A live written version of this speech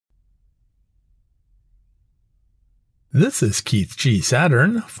This is Keith G.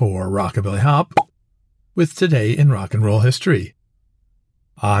 Saturn for Rockabilly Hop with Today in Rock and Roll History.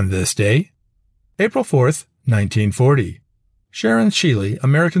 On this day, April 4th, 1940, Sharon Sheeley,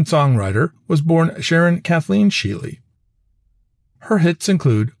 American songwriter, was born Sharon Kathleen Sheeley. Her hits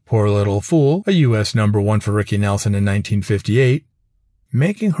include Poor Little Fool, a U.S. #1 for Ricky Nelson in 1958,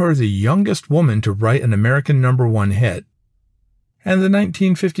 making her the youngest woman to write an American #1 hit, and the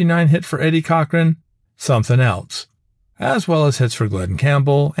 1959 hit for Eddie Cochran, Somethin Else, as well as hits for Glen,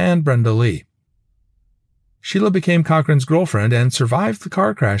 Campbell, and Brenda Lee. Sheila became Cochran's girlfriend and survived the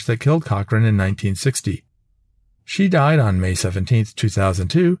car crash that killed Cochran in 1960. She died on May 17,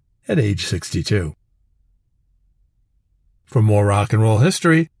 2002, at age 62. For more rock and roll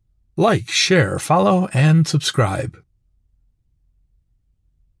history, like, share, follow, and subscribe.